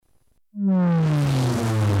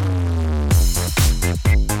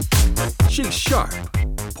sharp,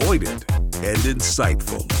 pointed, and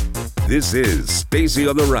insightful. This is Stacy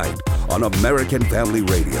on the Right on American Family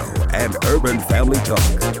Radio and Urban Family Talk.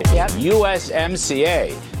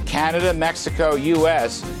 USMCA, Canada, Mexico,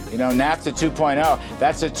 U.S., NAFTA 2.0.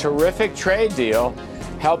 That's a terrific trade deal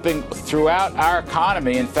helping throughout our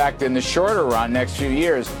economy. In fact, in the shorter run, next few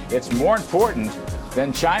years, it's more important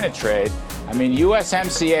than China trade. I mean,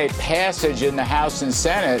 USMCA passage in the House and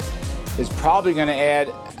Senate is probably going to add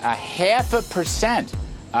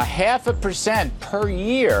 0.5% per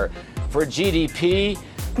year for GDP.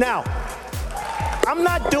 Now, I'm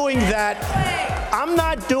not doing that. I'm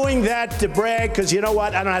not doing that to brag, because you know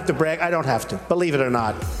what? I don't have to brag. I don't have to, believe it or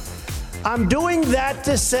not. I'm doing that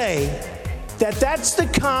to say that that's the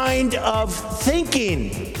kind of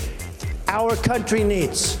thinking our country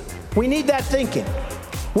needs. We need that thinking.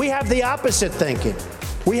 We have the opposite thinking.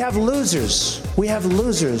 We have losers. We have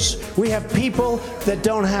losers. We have people that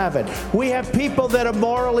don't have it. We have people that are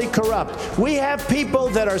morally corrupt. We have people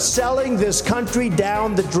that are selling this country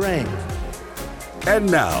down the drain.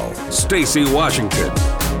 And now, Stacy Washington.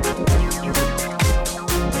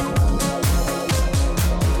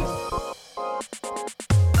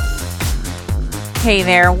 Hey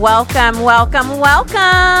there, welcome, welcome,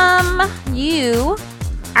 welcome. You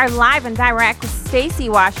are live and direct with Stacy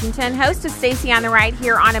Washington, host of Stacy on the Right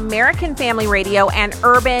here on American Family Radio and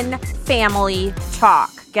Urban Family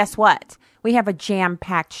Talk. Guess what? We have a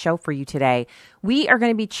jam-packed show for you today. We are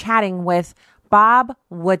going to be chatting with Bob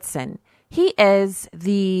Woodson. He is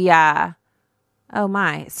the,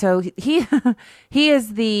 so he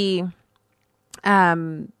is the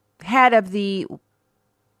head of the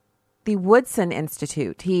Woodson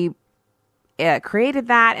Institute. He created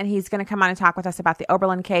that, and he's going to come on and talk with us about the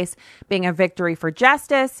Oberlin case being a victory for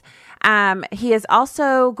justice. He is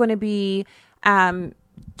also going to be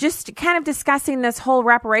just kind of discussing this whole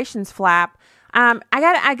reparations flap.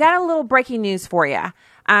 I got a little breaking news for you,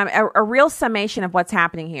 a real summation of what's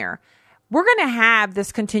happening here. We're going to have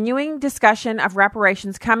this continuing discussion of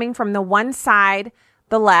reparations coming from the one side,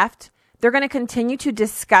 the left. They're going to continue to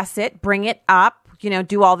discuss it, bring it up,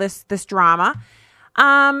 do all this drama.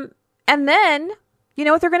 And then, you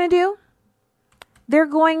know what they're going to do? They're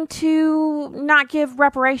going to not give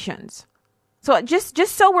reparations. So just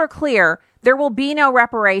so we're clear, there will be no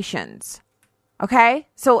reparations. Okay?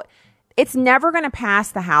 So it's never going to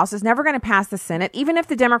pass the House. It's never going to pass the Senate. Even if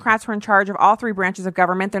the Democrats were in charge of all three branches of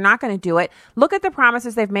government, they're not going to do it. Look at the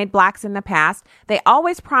promises they've made blacks in the past. They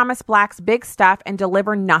always promise blacks big stuff and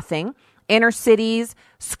deliver nothing. Inner cities,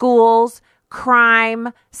 schools,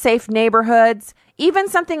 crime, safe neighborhoods, even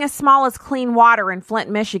something as small as clean water in Flint,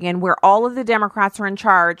 Michigan, where all of the Democrats are in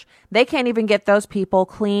charge. They can't even get those people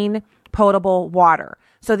clean, potable water.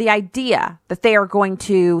 So the idea that they are going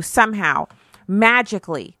to somehow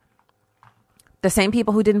magically, the same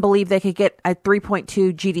people who didn't believe they could get a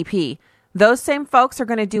 3.2 GDP, those same folks are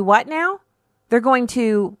going to do what now? They're going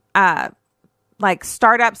to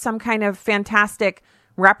start up some kind of fantastic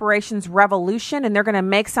reparations revolution, and they're going to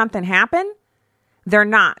make something happen. They're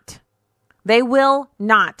not. They will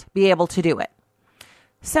not be able to do it.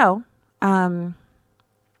 So, today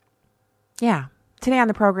on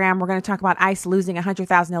the program, we're going to talk about ICE losing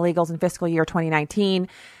 100,000 illegals in fiscal year 2019.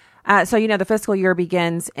 The fiscal year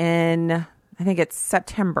begins in, I think it's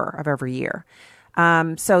September of every year.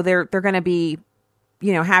 So they're going to be,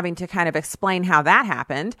 having to kind of explain how that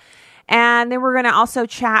happened. And then we're going to also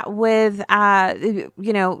chat with, we're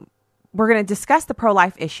going to discuss the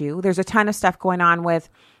pro-life issue. There's a ton of stuff going on with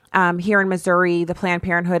here in Missouri. The Planned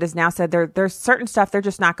Parenthood has now said there's certain stuff they're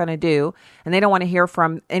just not going to do, and they don't want to hear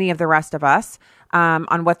from any of the rest of us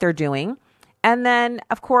on what they're doing. And then,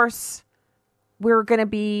 of course, we're going to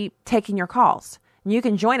be taking your calls. And you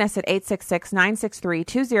can join us at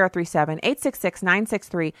 866-963-2037,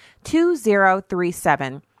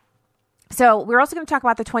 866-963-2037. So we're also going to talk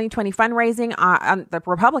about the 2020 fundraising. The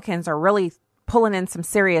Republicans are really pulling in some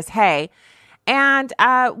serious hay. And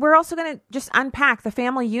we're also going to just unpack the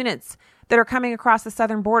family units that are coming across the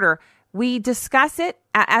southern border. We discuss it,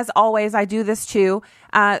 as always, I do this too,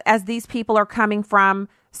 as these people are coming from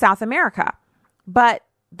South America. But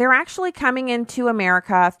they're actually coming into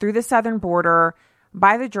America through the southern border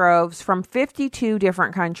by the droves from 52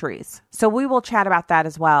 different countries. So we will chat about that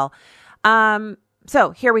as well.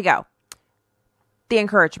 So here we go. The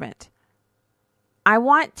encouragement. I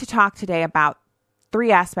want to talk today about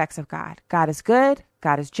three aspects of God. God is good,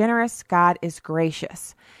 God is generous, God is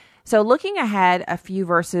gracious. So looking ahead a few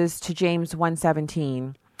verses to James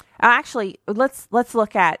 1:17. Actually, let's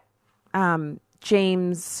look at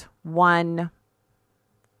James 1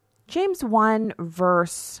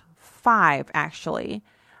 verse 5, actually.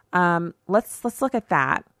 Let's look at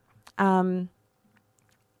that.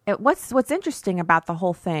 What's interesting about the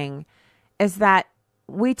whole thing is that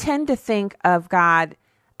we tend to think of God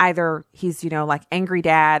either he's, like angry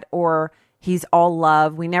dad, or he's all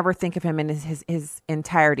love. We never think of him in his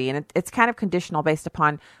entirety. And it's kind of conditional based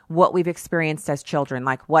upon what we've experienced as children,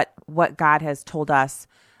 like what God has told us,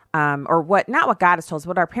 or not what God has told us,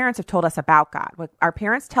 what our parents have told us about God. What our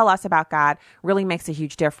parents tell us about God really makes a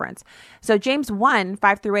huge difference. So James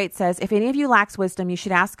 1:5-8 says, if any of you lacks wisdom, you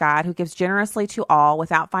should ask God, who gives generously to all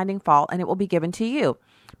without finding fault, and it will be given to you.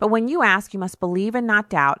 But when you ask, you must believe and not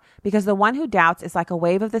doubt, because the one who doubts is like a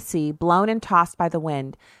wave of the sea, blown and tossed by the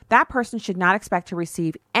wind. That person should not expect to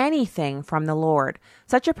receive anything from the Lord.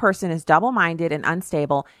 Such a person is double-minded and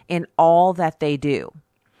unstable in all that they do.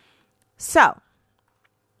 So,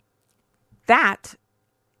 that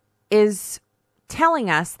is telling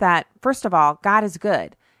us that, first of all, God is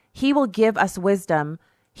good. He will give us wisdom.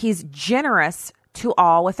 He's generous to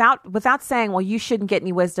all without saying, well, you shouldn't get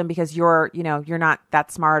any wisdom because you're not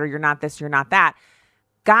that smart, or you're not this, you're not that.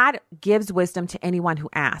 God gives wisdom to anyone who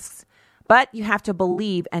asks, but you have to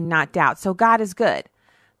believe and not doubt. So God is good.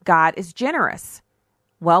 God is generous.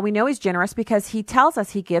 Well, we know he's generous because he tells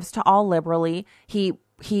us he gives to all liberally. He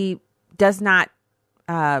does not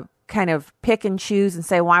kind of pick and choose and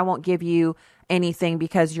say, well, I won't give you anything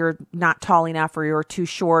because you're not tall enough, or you're too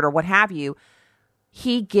short, or what have you.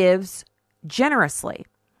 He gives generously.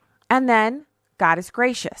 And then God is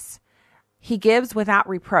gracious. He gives without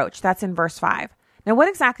reproach. That's in verse 5. Now, what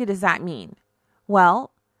exactly does that mean?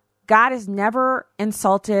 Well, God is never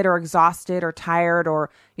insulted or exhausted or tired, or,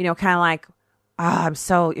 kind of like, I'm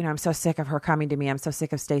so sick of her coming to me. I'm so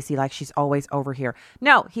sick of Stacy. Like, she's always over here.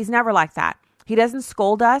 No, he's never like that. He doesn't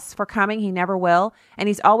scold us for coming. He never will. And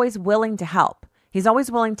he's always willing to help. He's always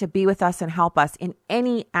willing to be with us and help us in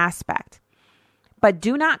any aspect. But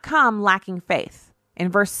do not come lacking faith.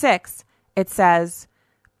 In verse 6, it says,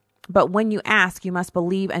 but when you ask, you must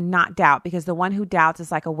believe and not doubt, because the one who doubts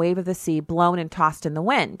is like a wave of the sea, blown and tossed in the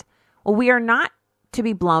wind. Well, we are not to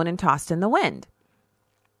be blown and tossed in the wind.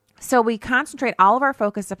 So we concentrate all of our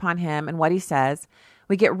focus upon him and what he says.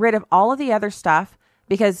 We get rid of all of the other stuff,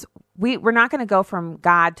 because we're not going to go from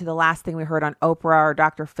God to the last thing we heard on Oprah or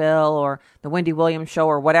Dr. Phil or the Wendy Williams show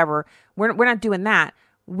or whatever. We're not doing that.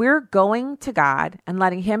 We're going to God and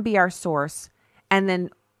letting him be our source. And then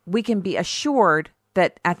we can be assured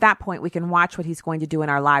that at that point we can watch what he's going to do in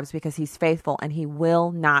our lives, because he's faithful and he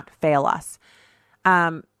will not fail us.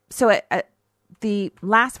 The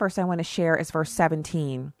last verse I want to share is verse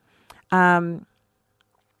 17.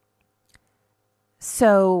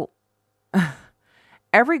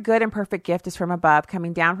 Every good and perfect gift is from above,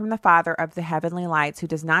 coming down from the Father of the heavenly lights, who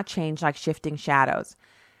does not change like shifting shadows.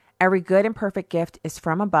 Every good and perfect gift is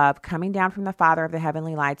from above, coming down from the Father of the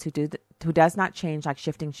heavenly lights, who does not change like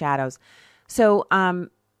shifting shadows. So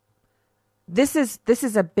this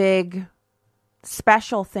is a big,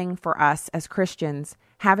 special thing for us as Christians,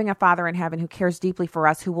 having a Father in heaven who cares deeply for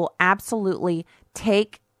us, who will absolutely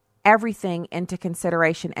take everything into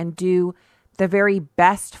consideration and do the very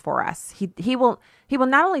best for us. He will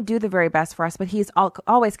not only do the very best for us, but he's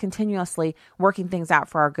always continuously working things out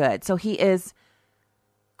for our good. So he is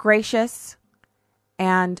gracious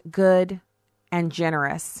and good and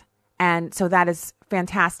generous. And so that is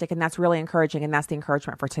fantastic. And that's really encouraging. And that's the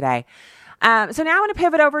encouragement for today. So now I want to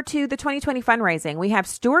pivot over to the 2020 fundraising. We have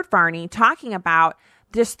Stuart Varney talking about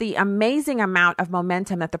just the amazing amount of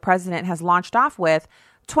momentum that the president has launched off with.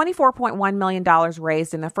 $24.1 million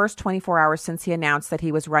raised in the first 24 hours since he announced that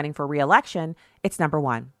he was running for re-election. It's number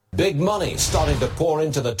one. Big money starting to pour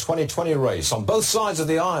into the 2020 race on both sides of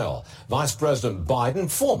the aisle. Vice President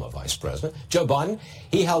Biden, former Vice President Joe Biden,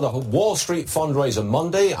 he held a Wall Street fundraiser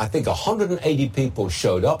Monday. I think 180 people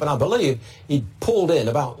showed up, and I believe he pulled in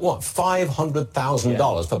about,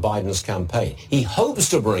 $500,000 for Biden's campaign. He hopes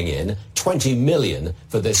to bring in $20 million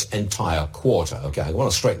for this entire quarter. Okay, I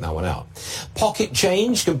want to straighten that one out. Pocket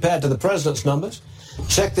change compared to the president's numbers?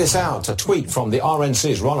 Check this out, a tweet from the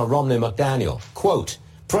RNC's Ronald Romney McDaniel. Quote,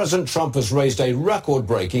 President Trump has raised a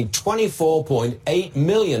record-breaking $24.8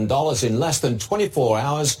 million in less than 24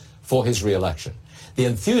 hours for his re-election. The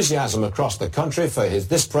enthusiasm across the country for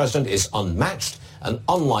this president is unmatched and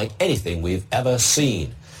unlike anything we've ever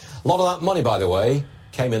seen. A lot of that money, by the way,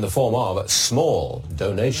 came in the form of small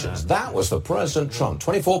donations. That was for President Trump,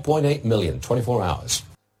 $24.8 million, 24 hours.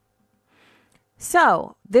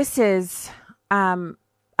 So this is a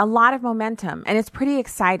lot of momentum, and it's pretty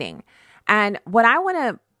exciting. And what I want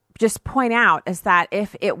to just point out is that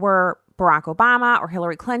if it were Barack Obama or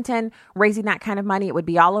Hillary Clinton raising that kind of money, it would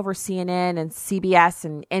be all over CNN and CBS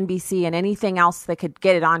and NBC and anything else they could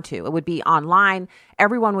get it onto. It would be online.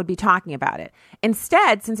 Everyone would be talking about it.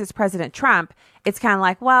 Instead, since it's President Trump, it's kind of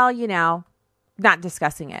like, well, not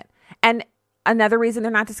discussing it. And another reason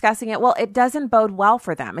they're not discussing it, well, it doesn't bode well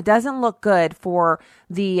for them. It doesn't look good for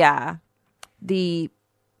the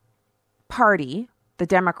party, the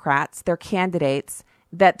Democrats, their candidates,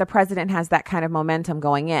 that the president has that kind of momentum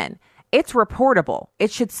going in. It's reportable.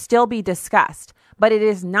 It should still be discussed, but it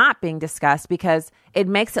is not being discussed because it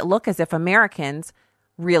makes it look as if Americans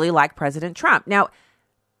really like President Trump. Now,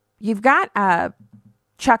 you've got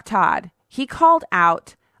Chuck Todd. He called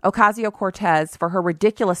out Ocasio-Cortez for her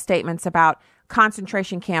ridiculous statements about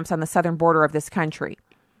concentration camps on the southern border of this country.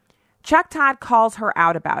 Chuck Todd calls her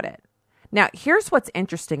out about it. Now, here's what's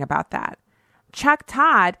interesting about that. Chuck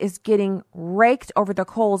Todd is getting raked over the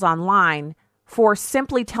coals online for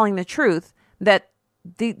simply telling the truth that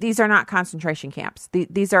these are not concentration camps.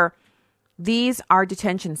 These are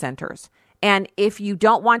detention centers. And if you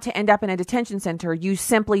don't want to end up in a detention center, you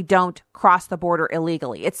simply don't cross the border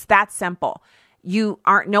illegally. It's that simple.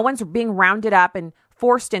 No one's being rounded up and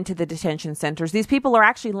forced into the detention centers. These people are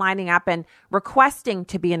actually lining up and requesting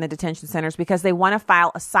to be in the detention centers because they want to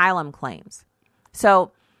file asylum claims.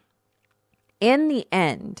 So in the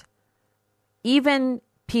end, even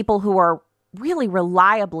people who are really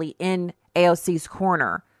reliably in AOC's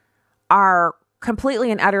corner are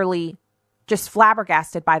completely and utterly just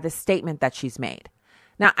flabbergasted by this statement that she's made.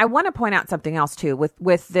 Now, I want to point out something else, too,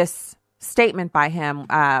 with this statement by him,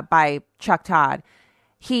 by Chuck Todd.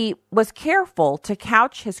 He was careful to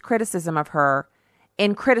couch his criticism of her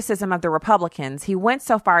in criticism of the Republicans. He went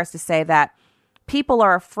so far as to say that people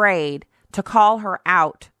are afraid to call her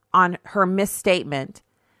out on her misstatement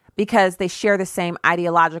because they share the same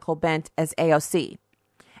ideological bent as AOC.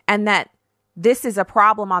 And that this is a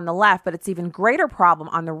problem on the left, but it's even greater problem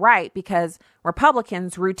on the right because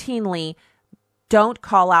Republicans routinely don't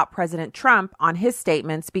call out President Trump on his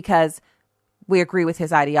statements because we agree with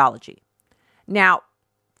his ideology. Now,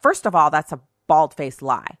 first of all, that's a bald-faced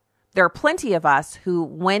lie. There are plenty of us who,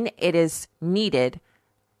 when it is needed,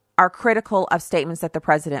 are critical of statements that the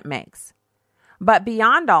president makes. But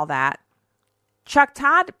beyond all that, Chuck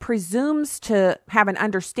Todd presumes to have an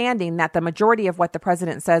understanding that the majority of what the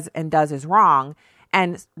president says and does is wrong,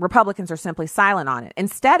 and Republicans are simply silent on it.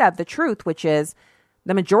 Instead of the truth, which is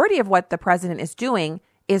the majority of what the president is doing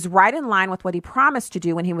is right in line with what he promised to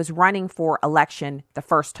do when he was running for election the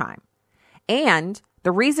first time. And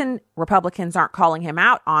the reason Republicans aren't calling him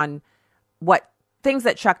out on what things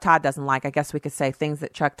that Chuck Todd doesn't like, I guess we could say things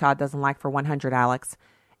that Chuck Todd doesn't like for 100, Alex,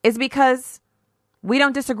 is because we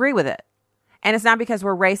don't disagree with it. And it's not because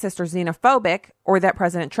we're racist or xenophobic or that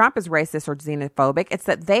President Trump is racist or xenophobic. It's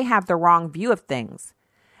that they have the wrong view of things.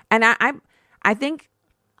 And I think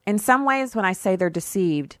in some ways when I say they're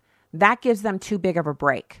deceived, that gives them too big of a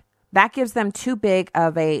break. That gives them too big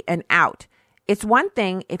of an out. It's one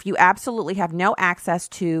thing if you absolutely have no access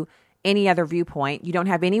to any other viewpoint. You don't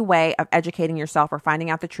have any way of educating yourself or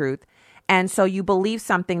finding out the truth. And so you believe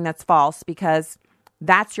something that's false because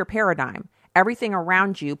that's your paradigm. Everything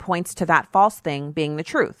around you points to that false thing being the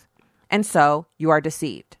truth. And so you are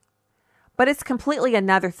deceived. But it's completely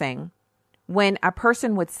another thing when a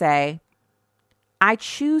person would say, I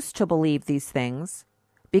choose to believe these things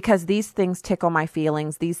because these things tickle my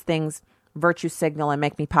feelings. These things virtue signal and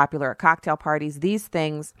make me popular at cocktail parties. These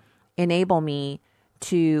things enable me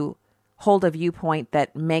to hold a viewpoint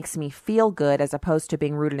that makes me feel good as opposed to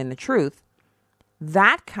being rooted in the truth.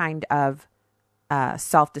 That kind of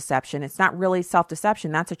self-deception, it's not really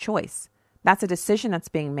self-deception. That's a choice. That's a decision that's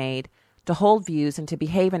being made to hold views and to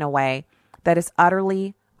behave in a way that is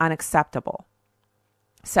utterly unacceptable.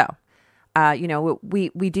 So,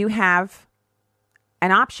 we do have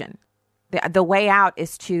an option. The way out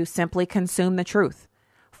is to simply consume the truth.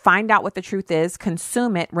 Find out what the truth is,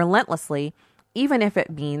 consume it relentlessly, even if it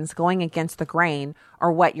means going against the grain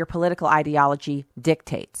or what your political ideology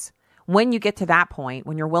dictates. When you get to that point,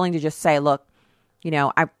 when you're willing to just say, look,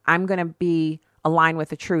 I'm going to be aligned with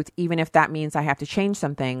the truth, even if that means I have to change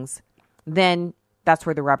some things, then that's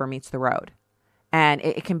where the rubber meets the road. And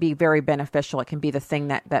it can be very beneficial. It can be the thing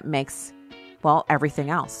that makes, everything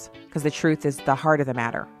else, because the truth is the heart of the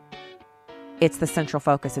matter. It's the central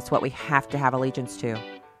focus. It's what we have to have allegiance to.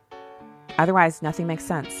 Otherwise, nothing makes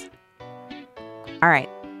sense. All right.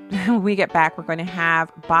 When we get back, we're going to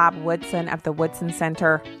have Bob Woodson of the Woodson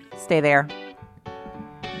Center. Stay there.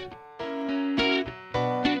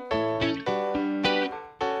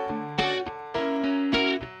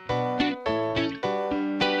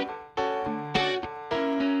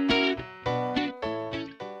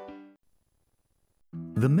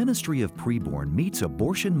 Ministry of Preborn meets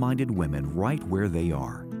abortion-minded women right where they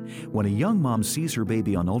are. When a young mom sees her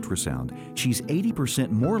baby on ultrasound, she's 80%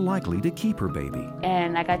 more likely to keep her baby.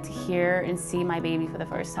 And I got to hear and see my baby for the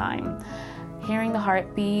first time. Hearing the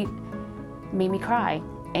heartbeat made me cry,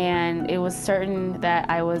 and it was certain that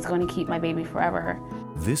I was going to keep my baby forever.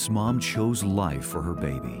 This mom chose life for her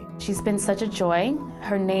baby. She's been such a joy.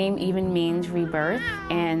 Her name even means rebirth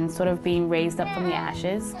and sort of being raised up from the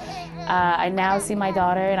ashes. I now see my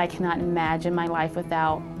daughter, and I cannot imagine my life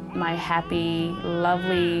without my happy,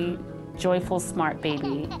 lovely, joyful, smart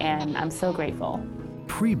baby, and I'm so grateful.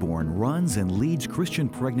 Preborn runs and leads Christian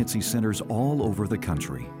pregnancy centers all over the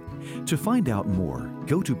country. To find out more,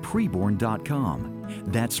 go to preborn.com.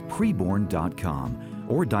 That's preborn.com,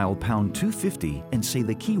 or dial pound 250 and say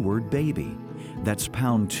the keyword baby. That's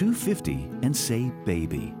pound 250 and say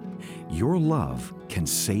baby. Your love can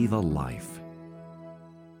save a life.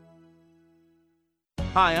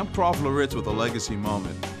 Hi, I'm Crawford Loritz with A Legacy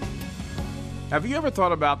Moment. Have you ever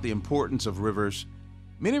thought about the importance of rivers?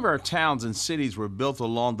 Many of our towns and cities were built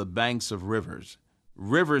along the banks of rivers.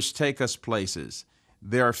 Rivers take us places.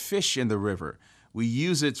 There are fish in the river. We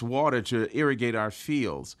use its water to irrigate our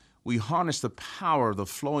fields. We harness the power of the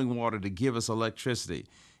flowing water to give us electricity.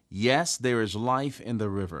 Yes, there is life in the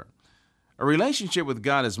river. A relationship with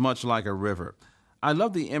God is much like a river. I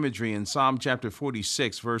love the imagery in Psalm chapter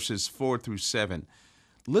 46, verses 4 through 7.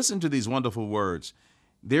 Listen to these wonderful words.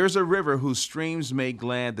 There is a river whose streams make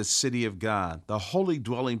glad the city of God, the holy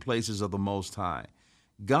dwelling places of the Most High.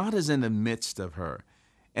 God is in the midst of her.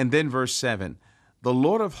 And then verse 7, the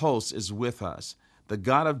Lord of hosts is with us. The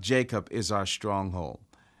God of Jacob is our stronghold.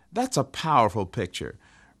 That's a powerful picture.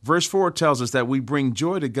 Verse 4 tells us that we bring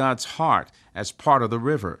joy to God's heart as part of the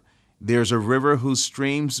river. There's a river whose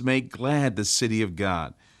streams make glad the city of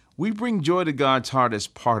God. We bring joy to God's heart as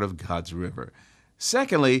part of God's river.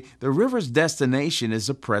 Secondly, the river's destination is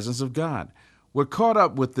the presence of God. We're caught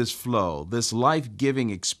up with this flow, this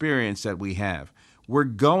life-giving experience that we have. We're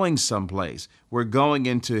going someplace. We're going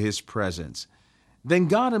into His presence. Then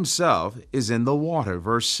God Himself is in the water.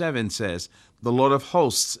 Verse 7 says, the Lord of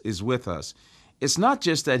hosts is with us. It's not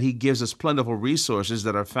just that He gives us plentiful resources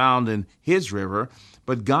that are found in His river,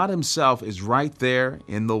 but God Himself is right there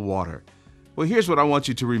in the water. Well, here's what I want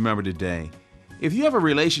you to remember today. If you have a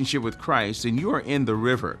relationship with Christ and you are in the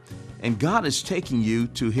river, and God is taking you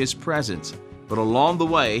to His presence, but along the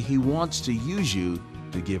way, He wants to use you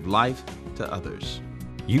to give life to others.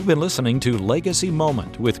 You've been listening to Legacy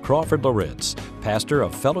Moment with Crawford Loritz, pastor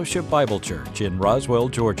of Fellowship Bible Church in Roswell,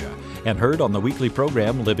 Georgia, and heard on the weekly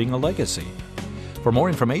program Living a Legacy. For more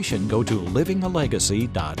information, go to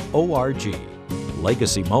livingalegacy.org.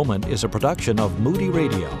 Legacy Moment is a production of Moody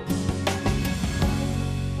Radio.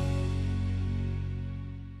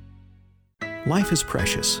 Life is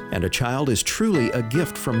precious, and a child is truly a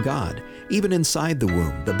gift from God. Even inside the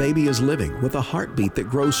womb, the baby is living with a heartbeat that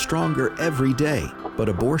grows stronger every day. But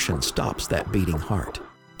abortion stops that beating heart.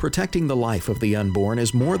 Protecting the life of the unborn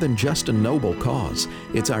is more than just a noble cause.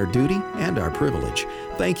 It's our duty and our privilege.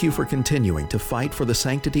 Thank you for continuing to fight for the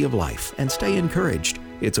sanctity of life, and stay encouraged.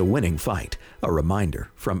 It's a winning fight. A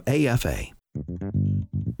reminder from AFA.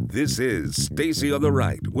 This is Stacy on the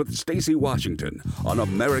Right with Stacy Washington on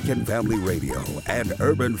American Family Radio and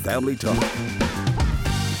Urban Family Talk.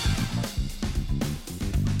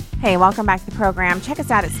 Hey, welcome back to the program. Check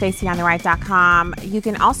us out at stacyontheright.com. You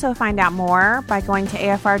can also find out more by going to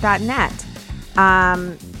afr.net.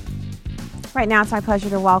 Right now, it's my pleasure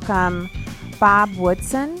to welcome Bob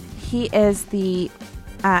Woodson. He is the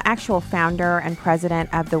actual founder and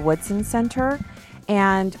president of the Woodson Center.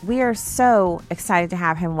 And we are so excited to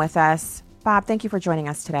have him with us. Bob, thank you for joining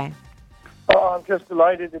us today. Oh, I'm just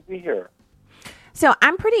delighted to be here. So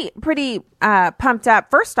I'm pretty pumped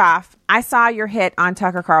up. First off, I saw your hit on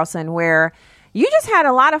Tucker Carlson where you just had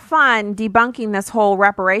a lot of fun debunking this whole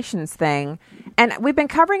reparations thing. And we've been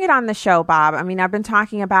covering it on the show, Bob. I mean, I've been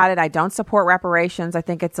talking about it. I don't support reparations. I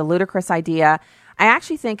think it's a ludicrous idea. I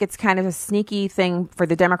actually think it's kind of a sneaky thing for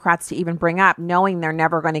the Democrats to even bring up, knowing they're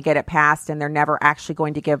never going to get it passed and they're never actually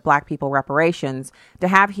going to give black people reparations. To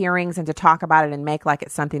have hearings and to talk about it and make like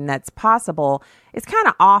it's something that's possible is kind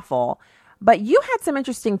of awful. But you had some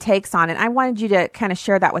interesting takes on it. I wanted you to kind of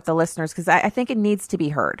share that with the listeners because I think it needs to be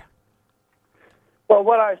heard. Well,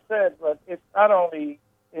 what I said was it's not only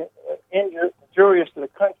injurious to the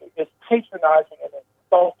country, it's patronizing and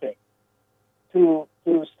insulting to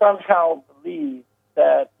somehow believe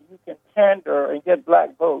that you can pander and get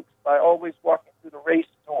black votes by always walking through the race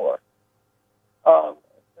door.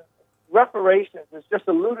 Reparations is just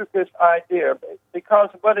a ludicrous idea because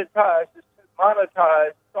what it does is to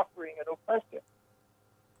monetize suffering and oppression.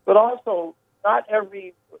 but also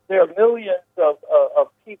there are millions of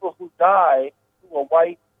people who died who were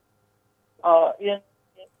white in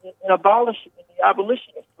the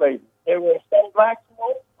abolition of slavery. There were some blacks who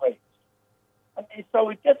owned slaves. I mean, so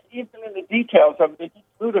it gets even in the details of it, it's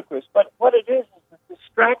ludicrous. But what it is a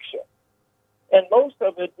distraction. And most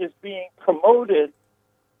of it is being promoted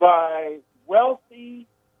by wealthy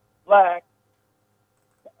black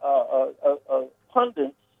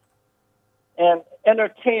pundits and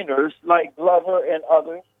entertainers like Glover and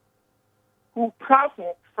others who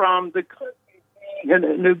profit from the country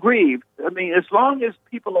being aggrieved. I mean, as long as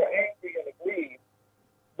people are angry and aggrieved,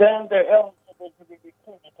 then they're eligible to be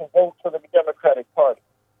recruited to vote for the Democratic Party.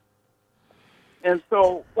 And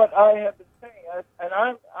so what I have been saying, and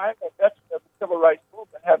I'm a veteran of the civil rights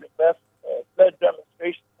movement, having led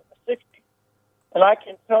demonstrations in the 60s, and I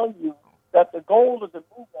can tell you that the goal of the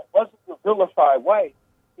movement wasn't to vilify whites,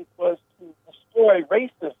 it was to destroy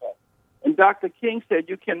racism. And Dr. King said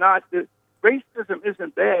racism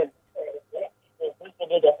isn't bad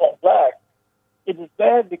upon blacks. It is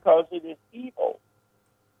bad because it is evil.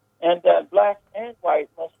 And that black and white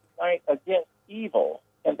must unite against evil.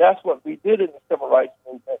 And that's what we did in the civil rights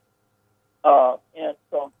movement. And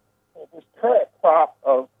so this current crop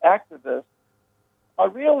of activists are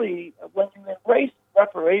really, when you embrace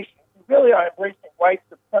reparations, you really are embracing white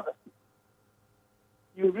supremacy.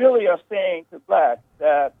 You really are saying to blacks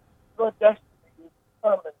that your destiny is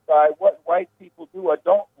determined by what white people do or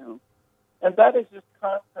don't do. And that is just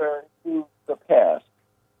contrary to the past.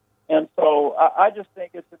 And so I just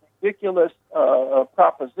think it's a ridiculous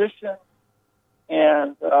proposition,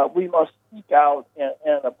 and we must speak out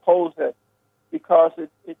and oppose it because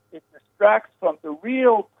it distracts from the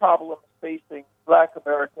real problems facing black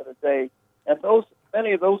America today. And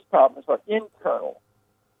many of those problems are internal.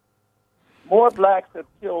 More blacks have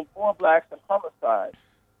killed more blacks in homicide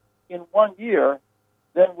in 1 year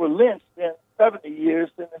than were lynched in 70 years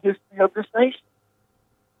in the history of this nation.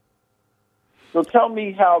 So tell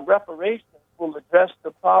me how reparations will address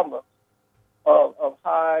the problem of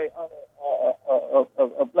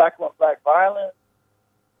black on black violence,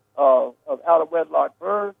 of out of wedlock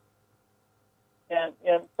birth, and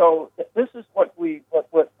so this is what we're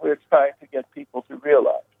trying to get people to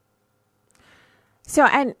realize. So,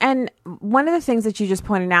 and one of the things that you just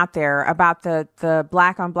pointed out there about the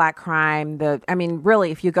black on black crime,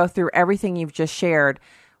 really, if you go through everything you've just shared,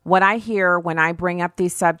 what I hear when I bring up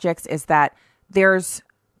these subjects is that there's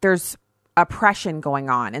oppression going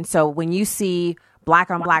on. And so when you see black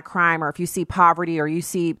on black crime, or if you see poverty, or you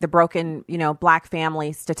see the broken, black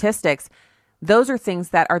family statistics, those are things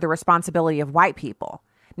that are the responsibility of white people.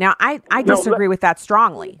 Now, I disagree with that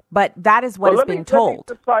strongly, but that is what is being told. Let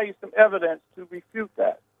me supply you some evidence to refute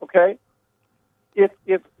that, okay? If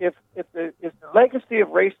the legacy of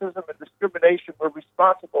racism and discrimination were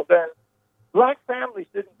responsible, then black families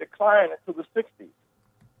didn't decline until the 60s.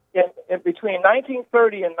 In between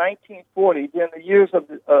 1930 and 1940, during the years of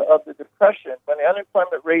the Depression, when the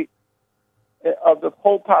unemployment rate of the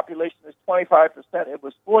whole population is 25%, it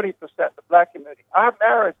was 40% in the black community. Our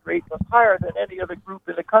marriage rate was higher than any other group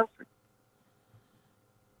in the country.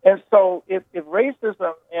 And so if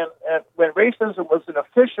racism, and when racism was an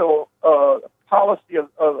official policy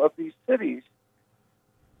of these cities,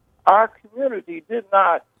 our community did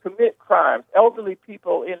not commit crimes. Elderly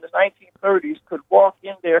people in the 1930s could walk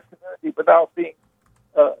in their community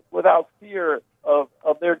without fear of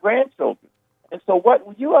their grandchildren. And so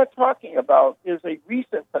what you are talking about is a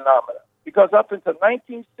recent phenomenon, because up until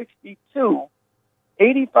 1962,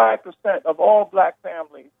 85% of all black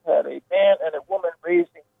families had a man and a woman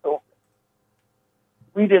raising children.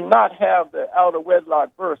 We did not have the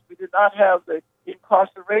out-of-wedlock births. We did not have the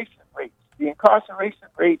incarceration rates. The incarceration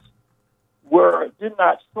rates did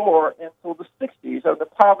not soar until the 60s of the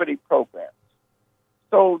poverty programs.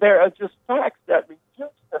 So there are just facts that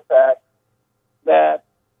refute the fact that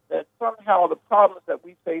somehow the problems that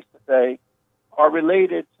we face today are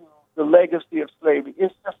related to the legacy of slavery.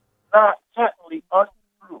 It's just not patently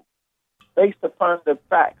untrue based upon the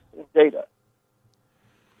facts and data.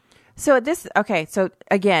 So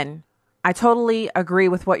again, I totally agree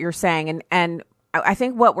with what you're saying. And I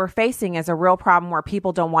think what we're facing is a real problem where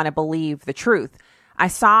people don't want to believe the truth. I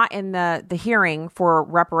saw in the hearing for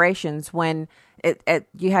reparations when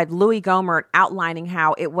you had Louis Gohmert outlining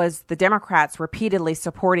how it was the Democrats repeatedly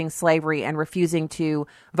supporting slavery and refusing to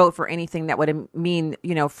vote for anything that would mean,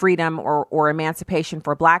 freedom or emancipation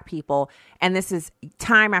for black people. And this is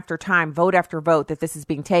time after time, vote after vote, that this is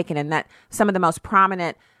being taken, and that some of the most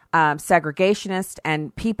prominent segregationists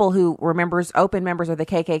and people who were open members of the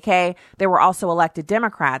KKK. They were also elected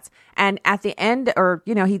Democrats. And at the end, or,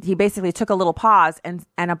 he basically took a little pause and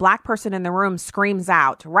a black person in the room screams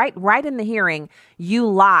out right in the hearing, "You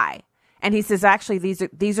lie." And he says, actually,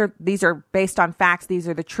 these are based on facts. These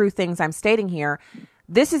are the true things I'm stating here.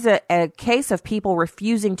 This is a case of people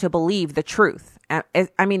refusing to believe the truth.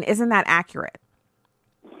 I mean, isn't that accurate?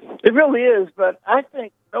 It really is. But I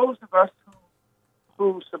think those of us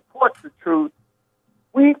who support the truth,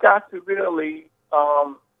 we've got to really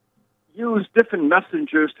use different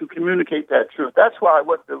messengers to communicate that truth. That's why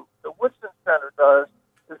what the Woodson Center does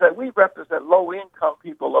is that we represent low-income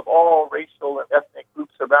people of all racial and ethnic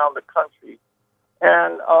groups around the country.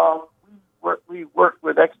 And we work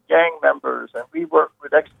with ex-gang members, and we work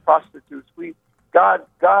with ex-prostitutes. God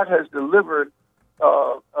has delivered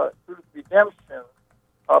through redemption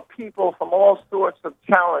people from all sorts of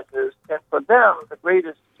challenges, and for them, the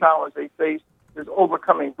greatest challenge they face is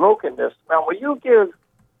overcoming brokenness. Now, when you give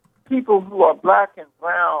people who are black and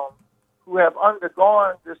brown, who have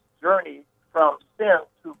undergone this journey from sin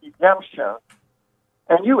to redemption,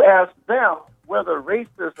 and you ask them whether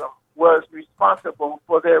racism was responsible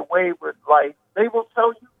for their wayward life, they will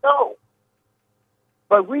tell you no.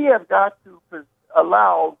 But we have got to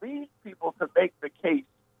allow these people to make the case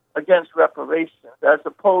against reparations, as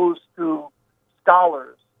opposed to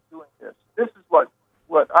scholars doing this. This is what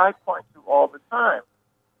I point to all the time.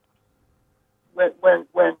 When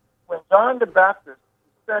John the Baptist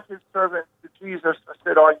sent his servant to Jesus and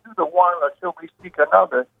said, "Are you the one, or shall we seek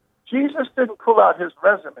another?" Jesus didn't pull out his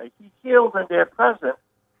resume. He healed in their presence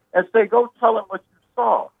and say, "Go tell them what you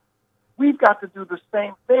saw." We've got to do the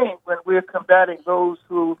same thing when we're combating those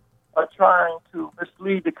who are trying to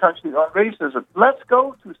mislead the country on racism. Let's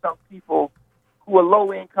go to some people who are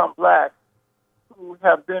low-income blacks who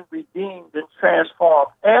have been redeemed and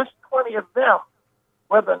transformed. Ask 20 of them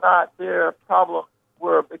whether or not their problems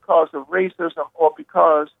were because of racism or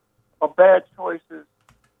because of bad choices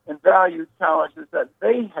and value challenges that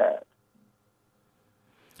they had.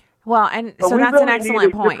 Well, and so that's really an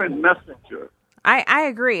excellent point. Different messenger. I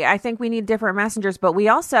agree. I think we need different messengers, but we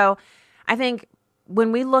also, I think,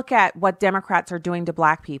 when we look at what Democrats are doing to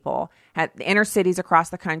black people at the inner cities across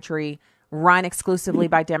the country, run exclusively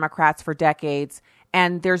by Democrats for decades,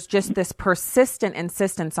 and there's just this persistent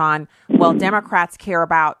insistence on, well, Democrats care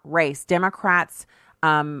about race. Democrats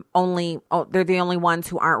they're the only ones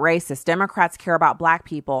who aren't racist. Democrats care about black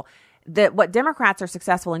people. What Democrats are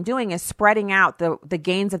successful in doing is spreading out the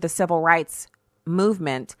gains of the civil rights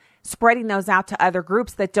movement, spreading those out to other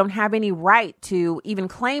groups that don't have any right to even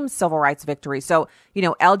claim civil rights victory. So,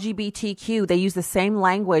 LGBTQ, they use the same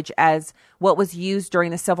language as what was used during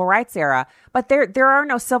the civil rights era, but there are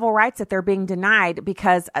no civil rights that they're being denied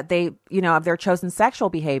because they, of their chosen sexual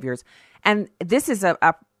behaviors. And this is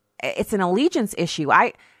it's an allegiance issue.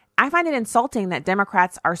 I find it insulting that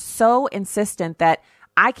Democrats are so insistent that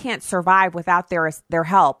I can't survive without their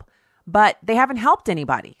help, but they haven't helped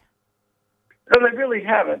anybody. No, they really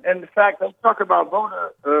haven't. And in fact, let's talk about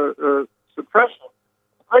voter suppression.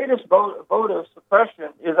 The greatest voter suppression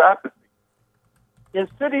is apathy. In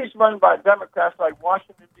cities run by Democrats like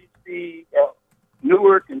Washington, D.C., and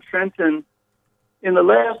Newark and Trenton, in the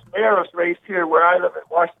last mayor's race here where I live in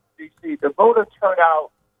Washington, D.C., the voter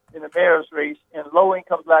turnout in the mayor's race in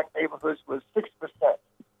low-income black neighborhoods was 6%.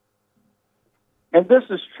 And this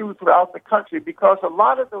is true throughout the country because a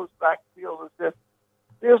lot of those blacks feel as if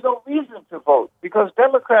there's no reason to vote because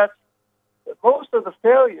Democrats, most of the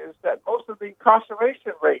failures, most of the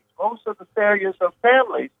incarceration rates, most of the failures of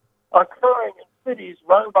families are occurring in cities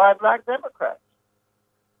run by black Democrats.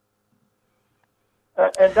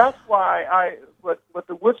 And that's why what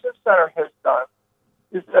the Woodson Center has done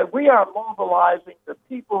is that we are mobilizing the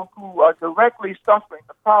people who are directly suffering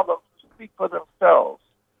the problem to speak for themselves.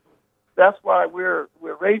 That's why we're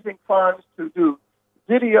raising funds to do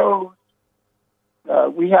videos.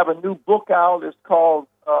 We have a new book out. It's called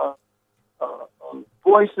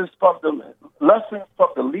Voices from the Lessons from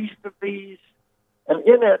the Least of These. And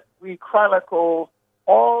in it, we chronicle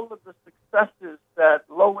all of the successes that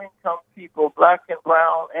low-income people, black and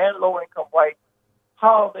brown and low-income white,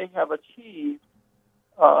 how they have achieved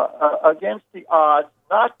against the odds,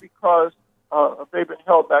 not because they've been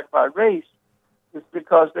held back by race, it's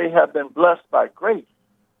because they have been blessed by grace.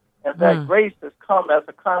 And that grace has come as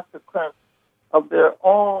a consequence of their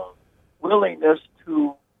own willingness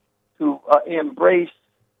to embrace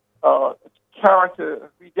character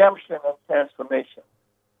redemption and transformation.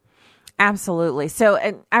 Absolutely. So,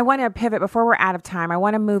 and I want to pivot before we're out of time. I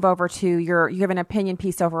want to move over to you have an opinion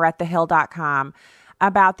piece over at thehill.com.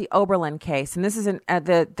 about the Oberlin case, and this is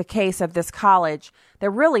the case of this college that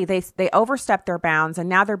really they overstepped their bounds, and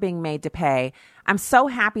now they're being made to pay. I'm so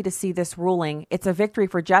happy to see this ruling. It's a victory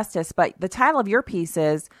for justice, but the title of your piece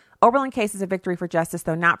is Oberlin case is a victory for justice,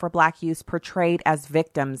 though not for Black youths portrayed as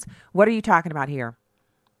victims. What are you talking about here?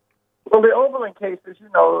 Well, the Oberlin case is,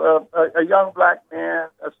 a young Black man,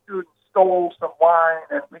 a student, stole some wine,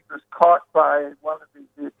 and he was caught by one of the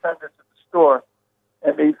attendants at the store.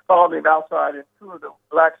 And they followed him outside, and two of the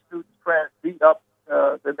Black student friends beat up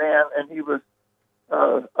the man, and he was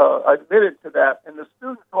admitted to that. And the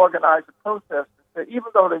students organized a protest and said,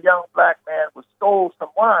 even though the young Black man stole some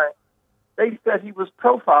wine, they said he was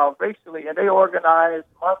profiled racially, and they organized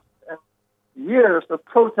months and years of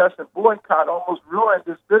protest and boycott, almost ruined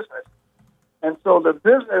his business. And so the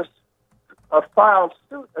business filed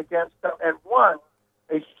suit against them and won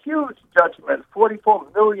a huge judgment,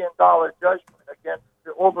 $44 million judgment against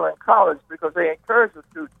the Oberlin College because they encouraged the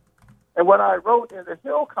students. And what I wrote in the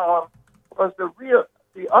Hill column was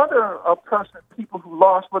the other people who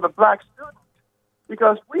lost were the Black students,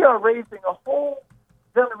 because we are raising a whole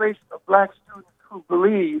generation of Black students who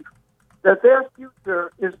believe that their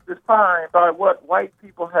future is defined by what white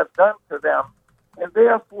people have done to them, and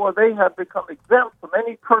therefore they have become exempt from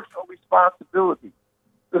any personal responsibility.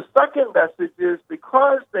 The second message is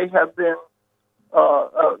because they have been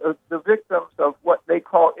the victims of what they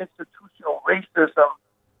call institutional racism,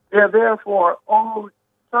 they're therefore owed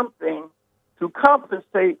something to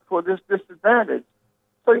compensate for this disadvantage.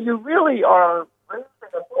 So you really are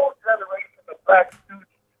raising a whole generation of Black students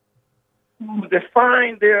who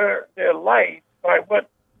define their life by what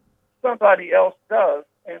somebody else does,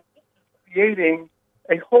 and creating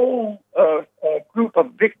a whole group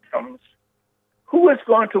of victims. Who is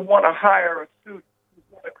going to want to hire a student who's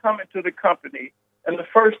going to come into the company, and the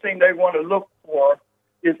first thing they want to look for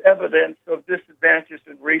is evidence of disadvantages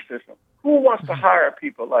and racism? Who wants to hire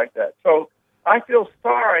people like that? So I feel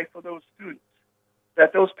sorry for those students,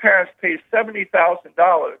 that those parents paid $70,000 to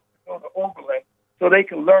go to Oberlin so they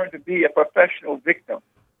can learn to be a professional victim.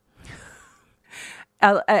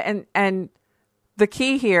 And the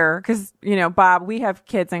key here, because, Bob, we have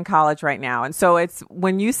kids in college right now. And so it's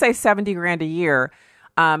when you say $70,000 a year,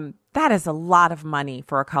 that is a lot of money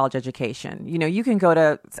for a college education. You can go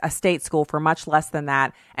to a state school for much less than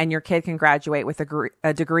that, and your kid can graduate with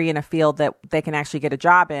a degree in a field that they can actually get a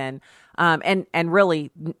job in, and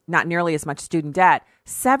really not nearly as much student debt.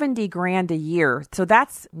 $70,000 a year. So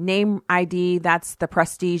that's name ID. That's the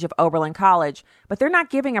prestige of Oberlin College. But they're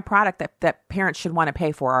not giving a product that parents should want to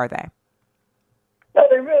pay for, are they? No,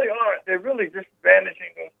 they really aren't. They're really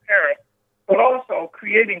disadvantaging those parents, but also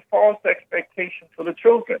creating false expectations for the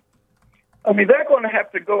children. I mean, they're going to have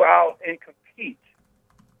to go out and compete.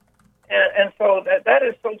 And so that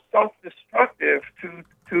is so self-destructive to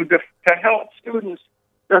help students.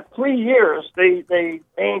 For 3 years, they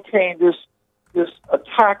maintain this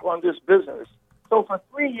attack on this business. So for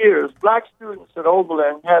 3 years, Black students at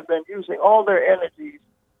Oberlin have been using all their energies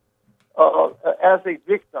as a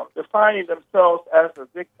victim, defining themselves as a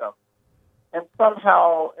victim, and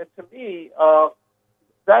somehow, and to me,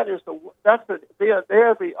 they're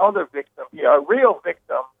the other victim here, a real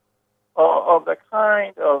victim of the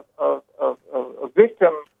kind of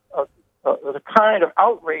victim, the kind of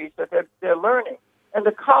outrage that they're learning, and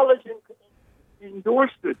the college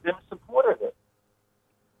endorsed it and supported it.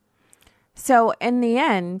 So in the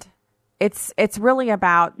end, it's really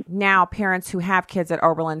about now parents who have kids at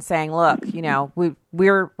Oberlin saying, look,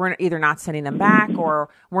 we're either not sending them back, or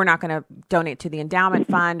we're not going to donate to the endowment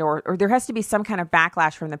fund, or there has to be some kind of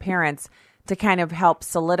backlash from the parents to kind of help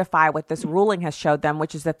solidify what this ruling has showed them,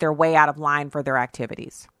 which is that they're way out of line for their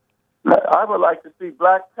activities. I would like to see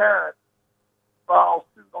Black parents file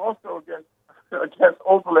suit also against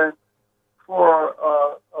Oberlin for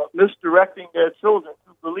misdirecting their children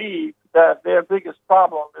to believe that their biggest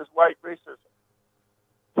problem is white racism.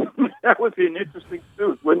 That would be an interesting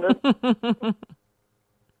suit, wouldn't it?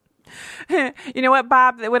 You know what,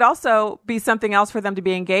 Bob? It would also be something else for them to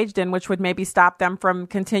be engaged in, which would maybe stop them from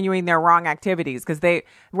continuing their wrong activities. Because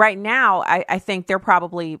right now, I think they're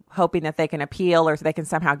probably hoping that they can appeal or they can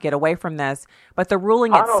somehow get away from this. But the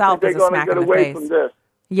ruling itself is a smack in the face. From this.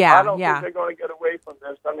 Yeah, I don't think they're going to get away from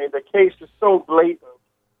this. I mean, the case is so blatant.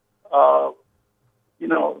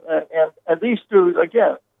 And these students,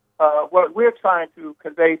 again, what we're trying to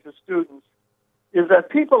convey to students is that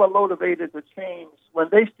people are motivated to change when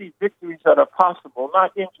they see victories that are possible,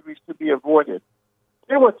 not injuries to be avoided.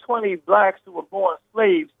 There were 20 Blacks who were born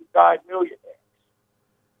slaves who died millionaires.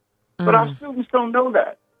 But our students don't know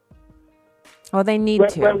that. Well, they need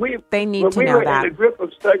to. They need to know that. In the grip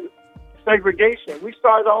of segregation. We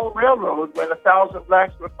started our own railroad when 1,000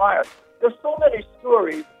 blacks were fired. There's so many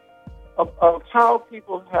stories of how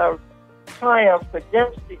people have triumphed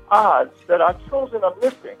against the odds that our children are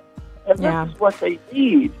missing. And this is what they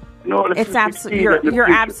need in order to succeed.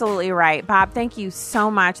 You're absolutely right. Bob, thank you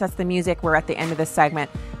so much. That's the music. We're at the end of this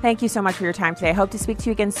segment. Thank you so much for your time today. I hope to speak to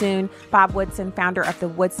you again soon. Bob Woodson, founder of the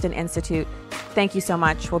Woodston Institute. Thank you so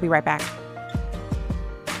much. We'll be right back.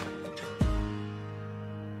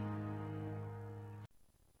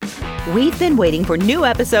 We've been waiting for new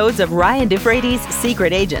episodes of Ryan DeFrades'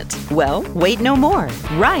 Secret Agent. Well, wait no more.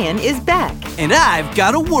 Ryan is back. And I've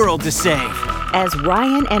got a world to save. As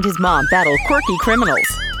Ryan and his mom battle quirky criminals,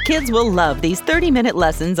 kids will love these 30-minute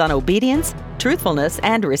lessons on obedience, truthfulness,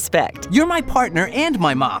 and respect. You're my partner and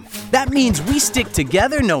my mom. That means we stick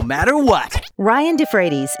together no matter what. Ryan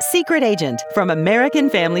DeFrades' Secret Agent from American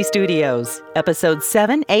Family Studios. Episodes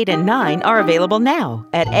 7, 8, and 9 are available now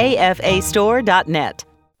at afastore.net.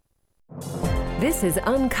 This is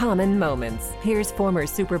Uncommon Moments. Here's former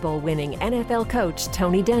Super Bowl winning NFL coach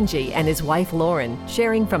Tony Dungy and his wife Lauren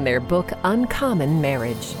sharing from their book Uncommon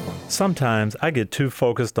Marriage. Sometimes I get too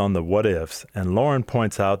focused on the what ifs, and Lauren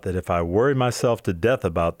points out that if I worry myself to death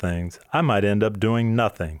about things, I might end up doing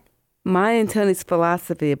nothing. My and Tony's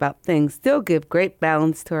philosophy about things still give great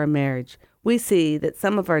balance to our marriage. We see that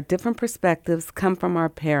some of our different perspectives come from our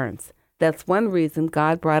parents. That's one reason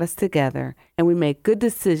God brought us together, and we make good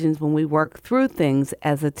decisions when we work through things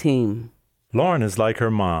as a team. Lauren is like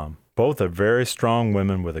her mom. Both are very strong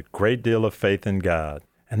women with a great deal of faith in God.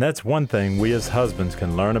 And that's one thing we as husbands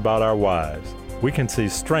can learn about our wives. We can see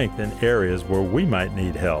strength in areas where we might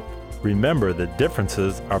need help. Remember that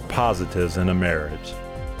differences are positives in a marriage.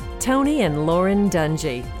 Tony and Lauren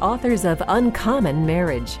Dungy, authors of Uncommon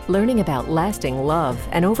Marriage, learning about lasting love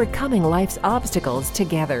and overcoming life's obstacles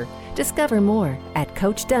together. Discover more at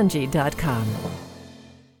CoachDungy.com.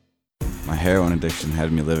 My heroin addiction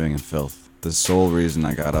had me living in filth. The sole reason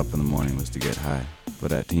I got up in the morning was to get high.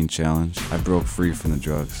 But at Teen Challenge, I broke free from the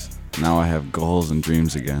drugs. Now I have goals and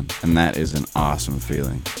dreams again, and that is an awesome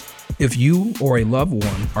feeling. If you or a loved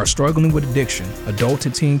one are struggling with addiction, Adult to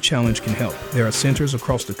Teen Challenge can help. There are centers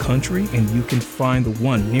across the country, and you can find the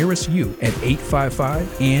one nearest you at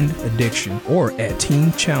 855-END-ADDICTION or at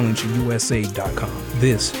TeenChallengeUSA.com.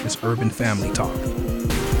 This is Urban Family Talk.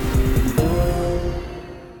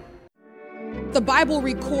 The Bible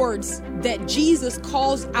records that Jesus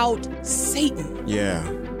calls out Satan. Yeah.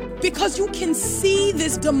 Because you can see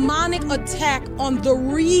this demonic attack on the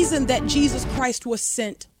reason that Jesus Christ was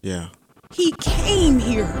sent. Yeah. He came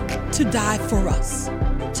here to die for us,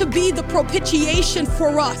 to be the propitiation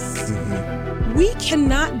for us. Mm-hmm. We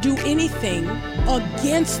cannot do anything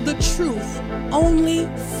against the truth, only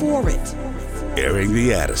for it. Airing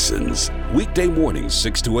the Addisons, weekday mornings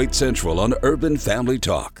 6 to 8 Central on Urban Family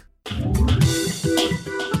Talk.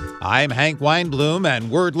 I'm Hank Weinblum,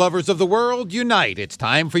 and word lovers of the world, unite. It's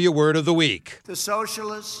time for your word of the week. The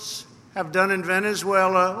socialists have done in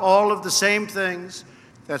Venezuela all of the same things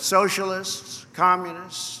that socialists,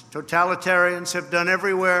 communists, totalitarians have done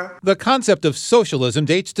everywhere. The concept of socialism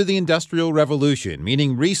dates to the Industrial Revolution,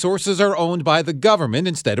 meaning resources are owned by the government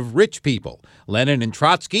instead of rich people. Lenin and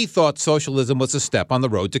Trotsky thought socialism was a step on the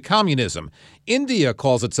road to communism. India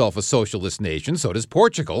calls itself a socialist nation, so does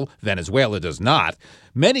Portugal. Venezuela does not.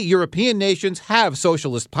 Many European nations have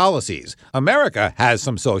socialist policies. America has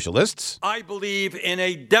some socialists. I believe in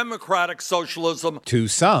a democratic socialism. To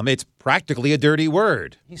some, it's practically a dirty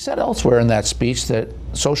word. He said elsewhere in that speech that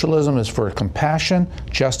socialism is for compassion,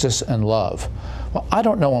 justice, and love. Well, I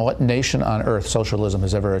don't know in what nation on earth socialism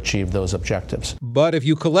has ever achieved those objectives. But if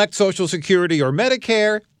you collect Social Security or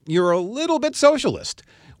Medicare, you're a little bit socialist.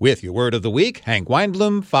 With your word of the week, Hank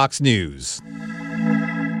Weinblum, Fox News.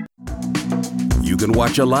 You can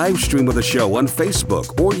watch a live stream of the show on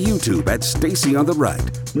Facebook or YouTube at Stacy on the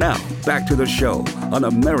Right. Now, back to the show on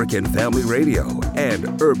American Family Radio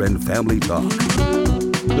and Urban Family Talk.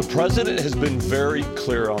 The president has been very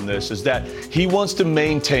clear on this, is that he wants to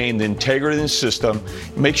maintain the integrity of the system,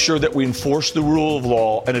 make sure that we enforce the rule of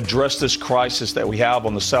law, and address this crisis that we have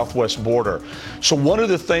on the southwest border. So one of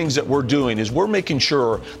the things that we're doing is we're making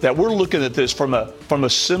sure that we're looking at this from a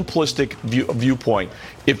simplistic viewpoint.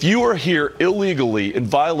 If you are here illegally in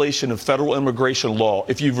violation of federal immigration law,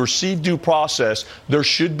 if you've received due process, there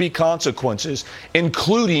should be consequences,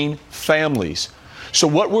 including families. So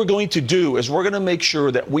what we're going to do is we're going to make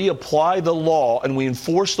sure that we apply the law and we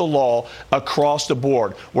enforce the law across the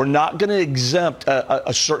board. We're not going to exempt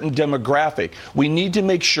a certain demographic. We need to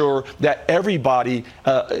make sure that everybody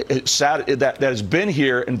that has been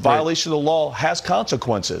here in violation of the law has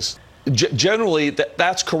consequences. Generally,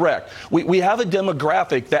 that's correct. We have a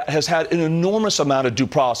demographic that has had an enormous amount of due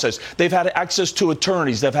process. They've had access to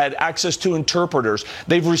attorneys. They've had access to interpreters.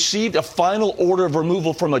 They've received a final order of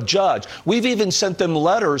removal from a judge. We've even sent them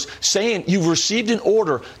letters saying, you've received an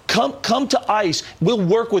order. Come to ICE. We'll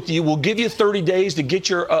work with you. We'll give you 30 days to get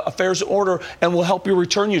your affairs in order, and we'll help you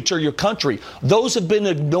return you to your country. Those have been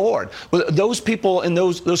ignored. Those people in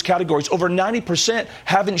those categories, over 90%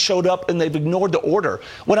 haven't showed up, and they've ignored the order.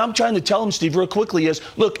 What I'm trying to tell them, Steve, real quickly is,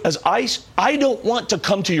 look, as ICE, I don't want to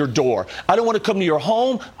come to your door. I don't want to come to your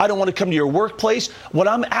home. I don't want to come to your workplace. What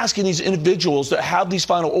I'm asking these individuals that have these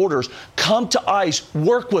final orders, come to ICE,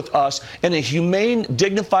 work with us in a humane,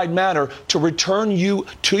 dignified manner to return you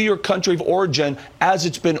to your country of origin as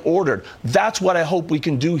it's been ordered. That's what I hope we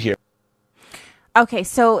can do here. Okay,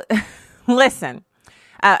 so listen.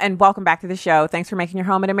 And welcome back to the show. Thanks for making your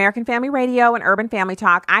home at American Family Radio and Urban Family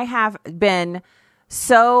Talk. I have been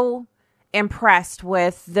so impressed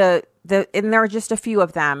with and there are just a few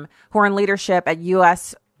of them who are in leadership at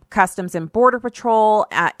U.S. Customs and Border Patrol,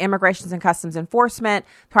 Immigration and Customs Enforcement,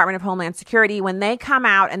 Department of Homeland Security. When they come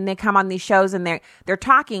out and they come on these shows and they're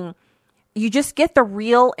talking, you just get the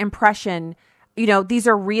real impression. You know, these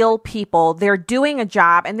are real people. They're doing a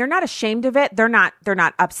job and they're not ashamed of it. They're not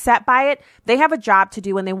upset by it. They have a job to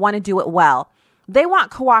do and they want to do it well. They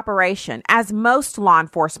want cooperation, as most law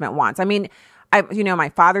enforcement wants. I mean, my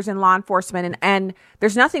father's in law enforcement, and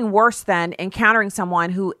there's nothing worse than encountering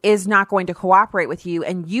someone who is not going to cooperate with you,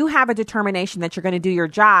 and you have a determination that you're going to do your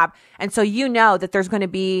job, and so you know that there's going to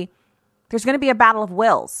be a battle of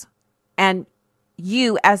wills, and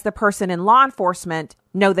you, as the person in law enforcement,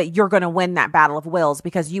 know that you're going to win that battle of wills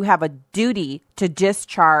because you have a duty to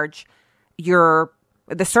discharge the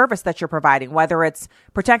service that you're providing, whether it's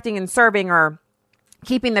protecting and serving or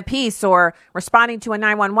keeping the peace or responding to a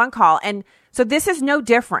 911 call. And so this is no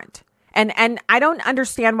different. And I don't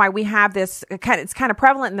understand why we have this it's kind of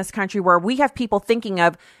prevalent in this country where we have people thinking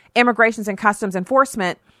of Immigration and Customs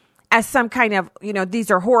Enforcement as some kind of, these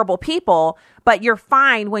are horrible people, but you're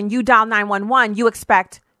fine when you dial 911, you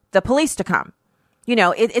expect the police to come.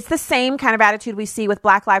 It's the same kind of attitude we see with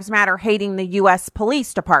Black Lives Matter hating the U.S.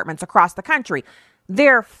 police departments across the country.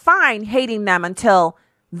 They're fine hating them until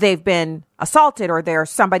they've been assaulted or there's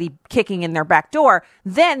somebody kicking in their back door.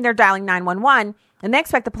 Then they're dialing 911 and they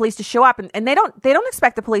expect the police to show up, and they don't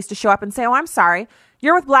expect the police to show up and say, "Oh, I'm sorry,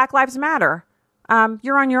 you're with Black Lives Matter.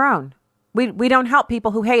 You're on your own. We don't help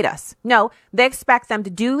people who hate us." No, they expect them to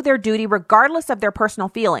do their duty regardless of their personal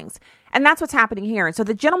feelings. And that's what's happening here. And so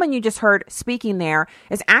the gentleman you just heard speaking there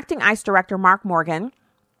is Acting ICE Director Mark Morgan.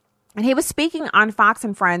 And he was speaking on Fox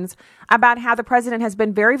and Friends about how the president has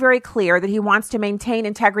been very, very clear that he wants to maintain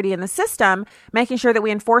integrity in the system, making sure that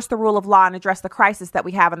we enforce the rule of law and address the crisis that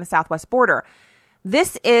we have on the southwest border.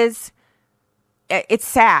 It's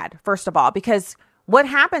sad, first of all, because what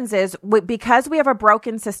happens is because we have a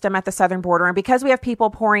broken system at the southern border and because we have people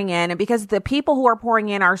pouring in and because the people who are pouring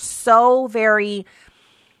in are so very...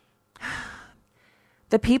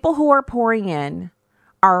 The people who are pouring in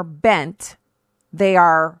are bent. They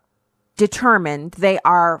are determined. They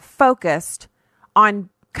are focused on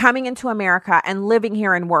coming into America and living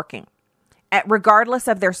here and working, regardless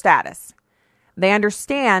of their status. They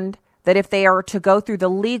understand that if they are to go through the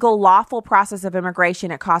legal, lawful process of immigration,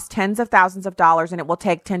 it costs tens of thousands of dollars and it will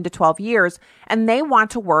take 10 to 12 years. And they want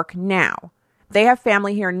to work now. They have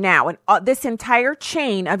family here now. And this entire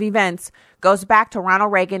chain of events goes back to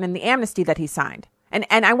Ronald Reagan and the amnesty that he signed. And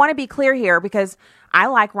I want to be clear here because I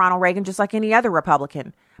like Ronald Reagan just like any other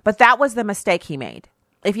Republican. But that was the mistake he made.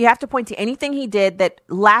 If you have to point to anything he did that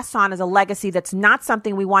lasts on as a legacy that's not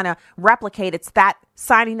something we want to replicate, it's that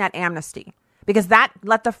signing that amnesty. Because that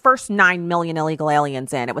let the first 9 million illegal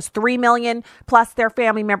aliens in. It was 3 million plus their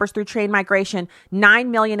family members through chain migration. 9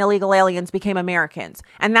 million illegal aliens became Americans.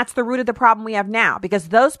 And that's the root of the problem we have now because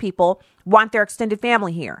those people want their extended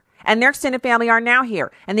family here. And their extended family are now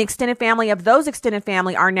here. And the extended family of those extended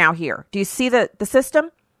family are now here. Do you see the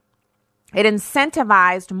system? It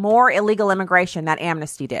incentivized more illegal immigration, that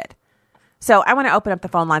amnesty did. So I want to open up the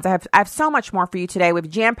phone lines. I have so much more for you today. We have a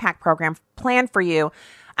jam-packed program planned for you.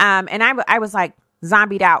 And I was like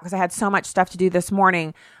zombied out because I had so much stuff to do this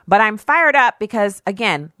morning. But I'm fired up because,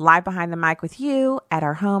 again, live behind the mic with you at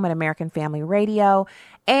our home at American Family Radio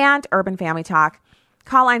and Urban Family Talk.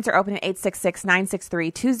 Call lines are open at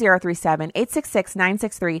 866-963-2037,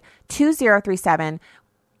 866-963-2037.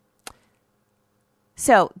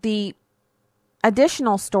 So the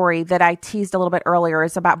additional story that I teased a little bit earlier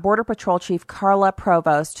is about Border Patrol Chief Carla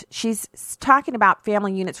Provost. She's talking about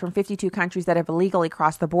family units from 52 countries that have illegally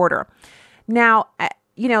crossed the border. Now,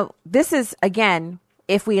 this is, again,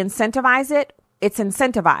 if we incentivize it, it's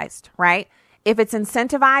incentivized, right? If it's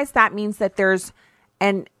incentivized, that means that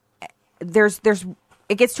it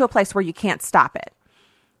gets to a place where you can't stop it.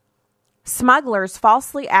 Smugglers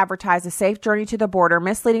falsely advertise a safe journey to the border,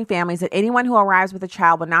 misleading families that anyone who arrives with a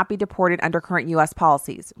child will not be deported under current U.S.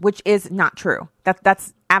 policies, which is not true.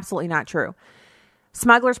 That's absolutely not true.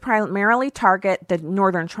 Smugglers primarily target the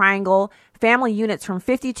Northern Triangle. Family units from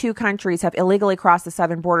 52 countries have illegally crossed the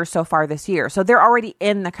southern border so far this year. So they're already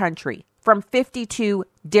in the country from 52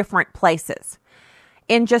 different places.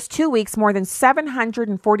 In just 2 weeks, more than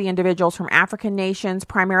 740 individuals from African nations,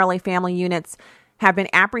 primarily family units, have been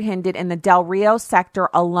apprehended in the Del Rio sector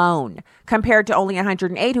alone, compared to only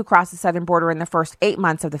 108 who crossed the southern border in the first 8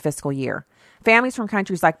 months of the fiscal year. Families from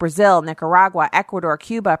countries like Brazil, Nicaragua, Ecuador,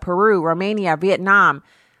 Cuba, Peru, Romania, Vietnam.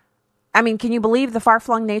 I mean, can you believe the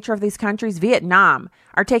far-flung nature of these countries? Vietnam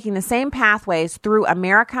are taking the same pathways through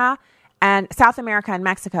America and South America and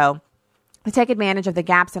Mexico to take advantage of the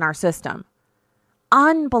gaps in our system.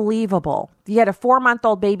 Unbelievable. You had a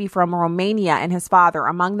 4-month-old baby from Romania and his father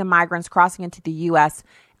among the migrants crossing into the U.S.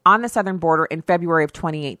 on the southern border in February of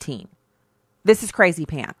 2018. This is crazy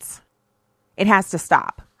pants. It has to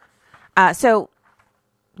stop. So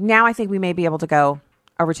now I think we may be able to go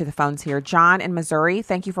over to the phones here. John in Missouri,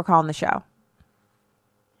 thank you for calling the show.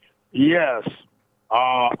 Yes.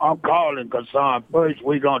 I'm calling because first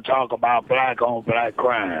we're going to talk about black-on-black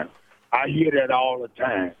crime. I hear that all the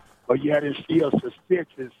time. But yet it's still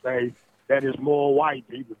suspicious say that it's more white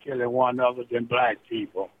people killing one another than black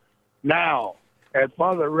people. Now, as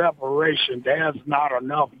for the reparation, there's not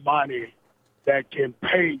enough money that can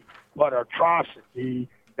pay for the atrocity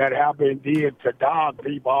that have been did to dog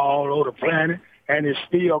people all over the planet, and it's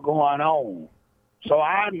still going on. So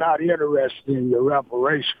I'm not interested in your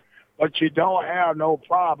reparation. But you don't have no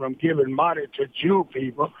problem giving money to Jew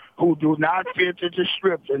people who do not fit the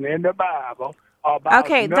description in the Bible.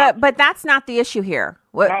 Okay, but that's not the issue here.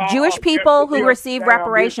 Jewish people who receive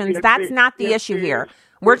reparations, that's not the issue here.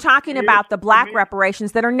 We're talking about the black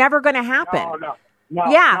reparations that are never going to happen.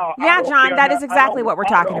 Yeah, John, that is exactly what we're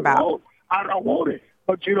talking about. I don't want it.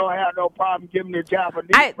 But you don't have no problem giving the Japanese.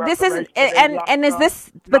 This is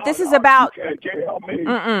this is about.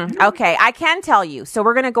 Okay, I can tell you. So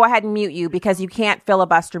we're going to go ahead and mute you because you can't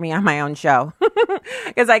filibuster me on my own show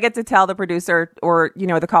because I get to tell the producer or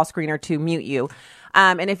the call screener to mute you.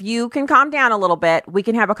 And if you can calm down a little bit, we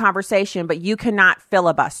can have a conversation. But you cannot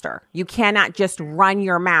filibuster. You cannot just run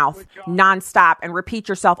your mouth nonstop and repeat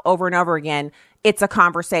yourself over and over again. It's a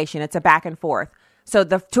conversation. It's a back and forth. So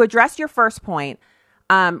to address your first point.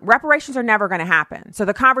 Reparations are never going to happen. So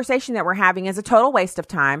the conversation that we're having is a total waste of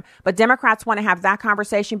time. But Democrats want to have that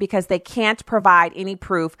conversation because they can't provide any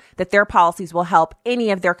proof that their policies will help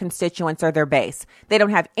any of their constituents or their base. They don't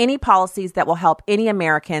have any policies that will help any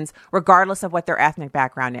Americans, regardless of what their ethnic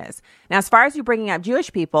background is. Now, as far as you bringing up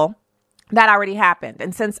Jewish people, that already happened.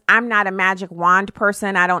 And since I'm not a magic wand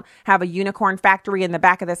person, I don't have a unicorn factory in the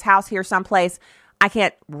back of this house here someplace. I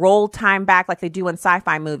can't roll time back like they do in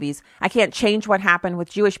sci-fi movies. I can't change what happened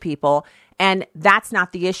with Jewish people. And that's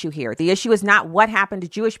not the issue here. The issue is not what happened to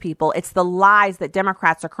Jewish people. It's the lies that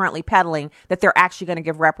Democrats are currently peddling that they're actually going to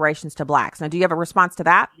give reparations to blacks. Now, do you have a response to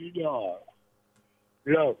that?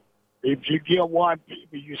 Look, if you give one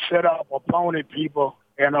people, you set up opponent people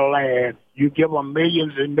in a land, you give them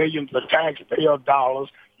millions and millions of taxpayer dollars,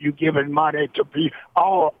 you giving money to people.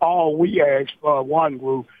 All we ask for one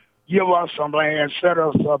group, give us some land, set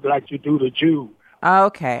us up like you do the Jews.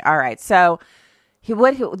 Okay, all right. So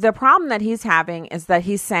the problem that he's having is that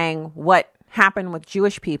he's saying what happened with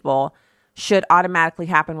Jewish people should automatically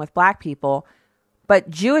happen with black people. But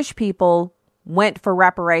Jewish people went for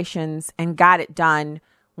reparations and got it done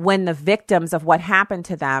when the victims of what happened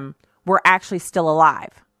to them were actually still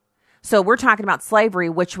alive. So we're talking about slavery,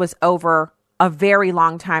 which was over a very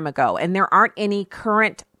long time ago. And there aren't any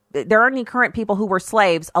current people who were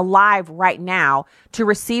slaves alive right now to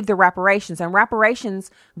receive the reparations, and reparations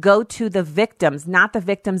go to the victims, not the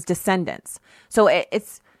victims' descendants. So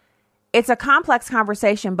it's a complex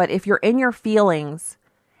conversation, but if you're in your feelings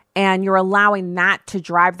and you're allowing that to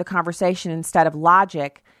drive the conversation instead of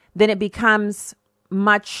logic, then it becomes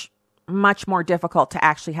much, much more difficult to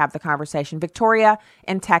actually have the conversation. Victoria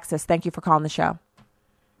in Texas, thank you for calling the show.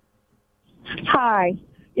 Hi.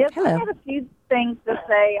 Yes, hello. I have a few things to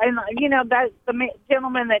say. And, that the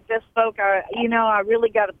gentleman that just spoke, I really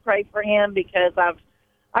got to pray for him because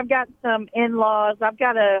I've got some in-laws. I've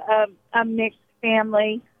got a mixed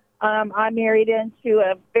family. I married into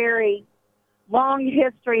a very long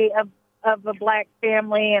history of a black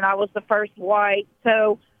family, and I was the first white.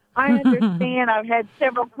 So I understand. I've had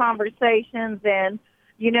several conversations, and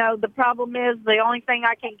The problem is the only thing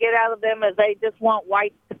I can get out of them is they just want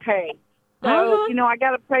whites to pay. So, I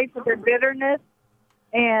got to pray for their bitterness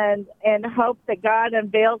and hope that God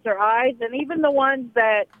unveils their eyes. And even the ones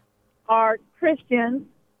that are Christians,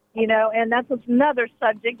 and that's another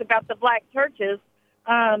subject about the black churches,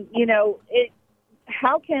 how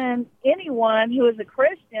can anyone who is a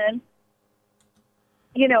Christian,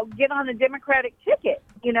 get on a Democratic ticket,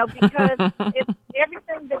 because it's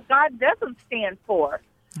everything that God doesn't stand for.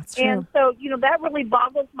 That's true. And so, that really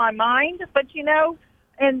boggles my mind. But,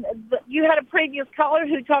 and you had a previous caller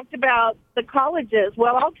who talked about the colleges.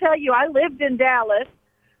 Well, I'll tell you, I lived in Dallas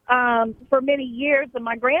for many years, and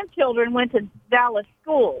my grandchildren went to Dallas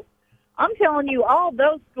schools. I'm telling you, all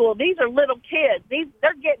those schools, these are little kids.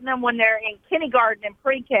 They're getting them when they're in kindergarten and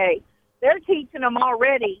pre-K. They're teaching them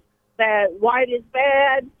already that white is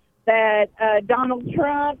bad, that Donald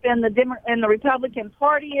Trump and the Republican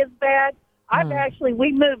Party is bad.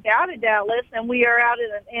 We moved out of Dallas, and we are out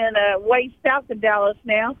in a way south of Dallas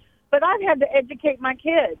now. But I've had to educate my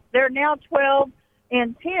kids. They're now 12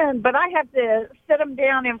 and 10, but I have to sit them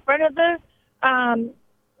down in front of the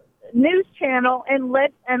news channel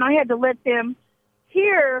and I had to let them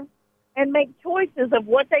hear and make choices of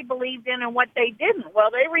what they believed in and what they didn't. Well,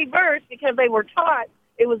 they reversed because they were taught,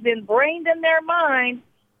 it was ingrained in their mind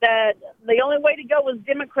that the only way to go was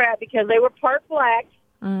Democrat because they were part black.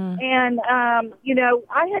 And,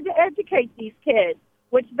 I had to educate these kids,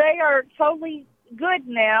 which they are totally good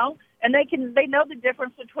now, and they know the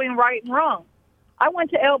difference between right and wrong. I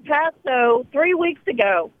went to El Paso 3 weeks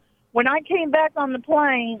ago. When I came back on the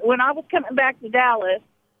plane, when I was coming back to Dallas,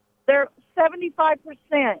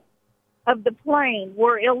 75% of the plane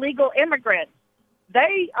were illegal immigrants.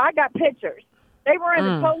 I got pictures. They were in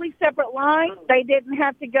a totally separate line. They didn't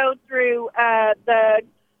have to go through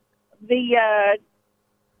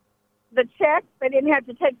the check. They didn't have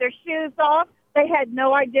to take their shoes off. They had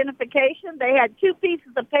no identification. They had 2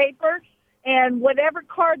 pieces of paper and whatever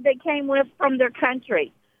card they came with from their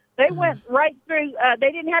country. They went right through.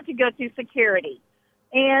 They didn't have to go through security.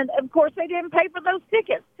 And, of course, they didn't pay for those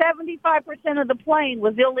tickets. 75% of the plane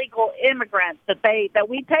was illegal immigrants that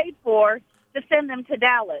we paid for to send them to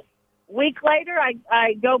Dallas. A week later,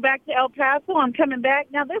 I go back to El Paso. I'm coming back.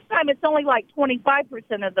 Now, this time it's only like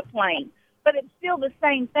 25% of the plane. But it's still the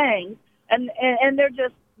same thing, and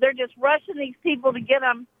they're just rushing these people to get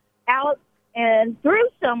them out and through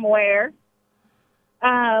somewhere,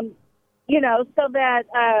 so that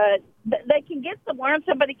they can get somewhere and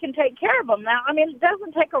somebody can take care of them. Now, it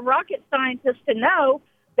doesn't take a rocket scientist to know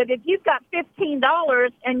that if you've got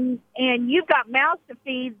 $15 and you've got mouths to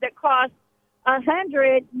feed that cost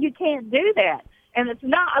 $100, you can't do that. And it's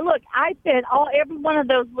not. Look, I fed every one of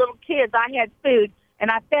those little kids. I had food. And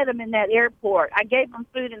I fed them in that airport. I gave them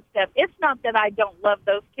food and stuff. It's not that I don't love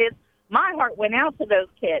those kids. My heart went out to those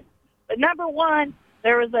kids. But number one,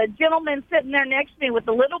 there was a gentleman sitting there next to me with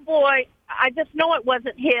a little boy. I just know it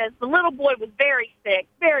wasn't his. The little boy was very sick,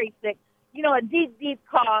 a deep, deep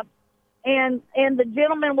cough. And the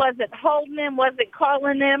gentleman wasn't holding him, wasn't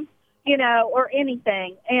calling him, or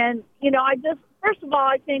anything. And, first of all,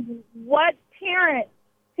 I think what parent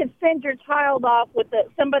could send your child off with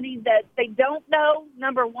somebody that they don't know,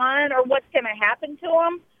 number one, or what's going to happen to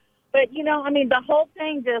them. But, the whole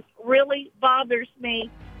thing just really bothers me.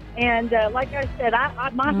 And like I said,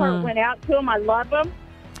 my heart went out to them. I love them.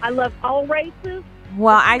 I love all races.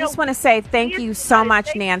 Well, I just want to say thank you so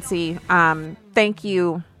much, Nancy. Thank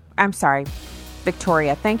you. I'm sorry,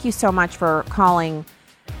 Victoria. Thank you so much for calling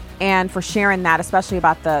and for sharing that, especially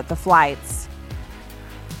about the flights.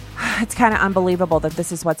 It's kind of unbelievable that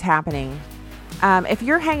this is what's happening. If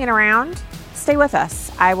you're hanging around, stay with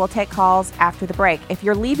us. I will take calls after the break. If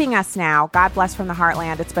you're leaving us now, God bless from the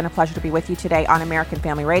heartland. It's been a pleasure to be with you today on American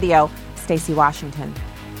Family Radio. Stacey Washington.